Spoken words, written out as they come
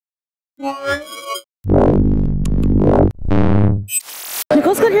Nicole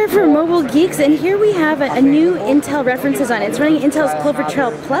Scott here for Mobile Geeks, and here we have a new Intel reference design. It's running Intel's Clover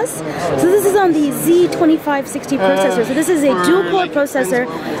Plus. So this is on the Z2580 processor. So this is a dual-core processor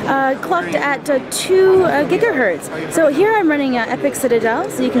clocked at 2 gigahertz. So here I'm running Epic Citadel,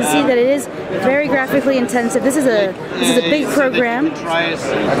 so you can see that it is very graphically intensive. This is a big program with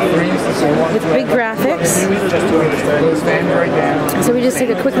big graphics. So we just take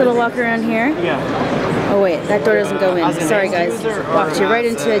a quick little walk around here. Oh wait, that door doesn't go in. Sorry guys, walked you right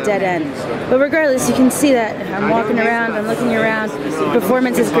into a dead end. But regardless, you can see that I'm walking around, I'm looking around. The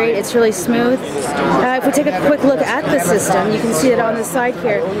performance is great, it's really smooth. If we take a quick look at the system, you can see that on the side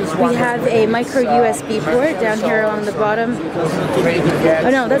here, we have a micro USB port down here along the bottom. Oh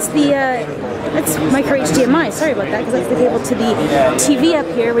no, that's micro HDMI, sorry about that, because that's the cable to the TV up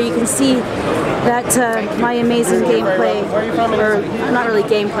here where you can see that my amazing gameplay, or not really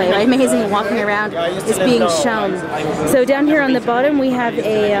gameplay, my amazing walking around is being shown. So down here on the bottom we have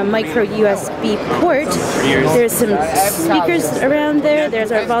a micro USB port. There's some speakers around there.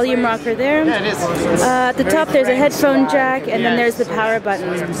 There's our volume rocker there. At the top there's a headphone jack, and then there's the power button.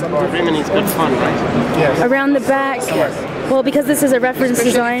 Around the back, well, because this is a reference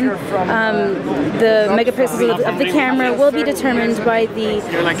design, the megapixels of the camera will be determined by the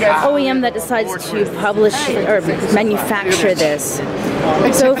OEM that decides to publish or manufacture this.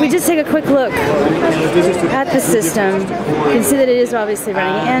 So if we just take a quick look at the system, you can see that it is obviously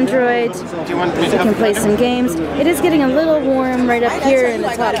running Android. You can play some games. It is getting a little warm right up here in the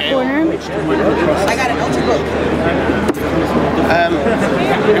top corner.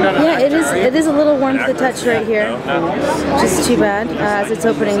 Yeah, it is a little warm to the touch right here. Just too bad as it's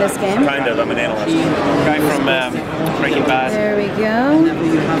opening this game. Kind of, I'm an analyst. Guy from Breaking Bad. There we go.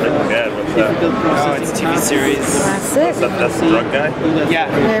 Yeah, what's that? Oh, it's a TV series. Classic. That's the drug guy? Yeah.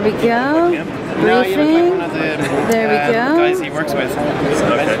 There we go. Briefing. There we go. Guys he works with.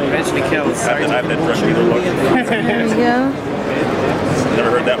 Eventually kills. I've been drug dealer book. There we go. Never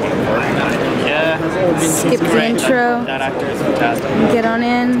heard that one before. Yeah. Skip the intro. That actor is fantastic. Get on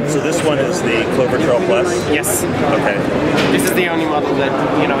in. So this one is the Clover Plus? Yes. Okay. This is the only model that,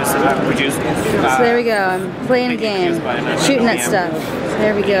 is produced. So there we go. I'm playing a game. Shooting at stuff.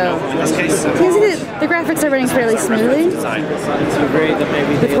 There we go. In this case, you can see that the graphics are running fairly smoothly.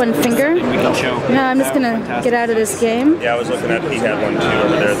 With one finger. Now I'm just going to get out of this game. Yeah, I was looking at, he had one too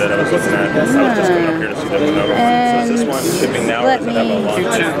over there that I was looking at. I was just going up here to see that one over. And so is this one shipping now, let me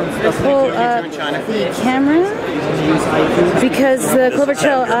pull up the camera, because the Clover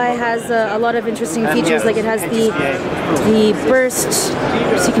I has a lot of interesting features. Like it has the burst, so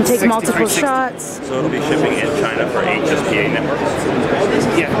you can take multiple shots. So it'll be shipping in China for HSPA networks.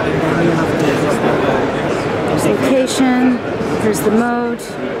 Yeah. There's location. There's the mode.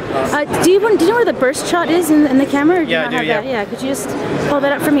 Do you know where the burst shot is in the camera? Or do you not have that? Yeah, could you just pull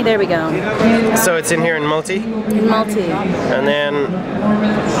that up for me? There we go. So it's in here in multi? In multi. And then,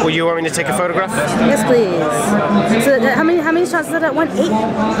 would you want me to take a photograph? Yes, please. So how many shots is that at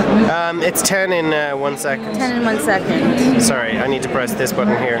 1/8? It's 10 in 1 second. 10 in 1 second. Sorry, I need to press this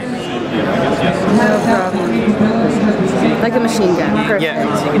button here. No problem. Like a machine gun. Perfect. Yeah.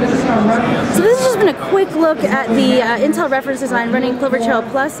 So this has just been a quick look at the Intel reference design running Clover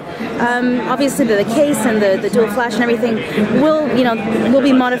Plus. Obviously the case and the dual flash and everything will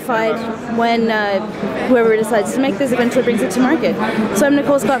be modified when whoever decides to make this eventually brings it to market. So I'm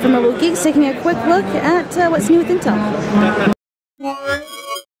Nicole Scott from Mobile Geeks, taking a quick look at what's new with Intel.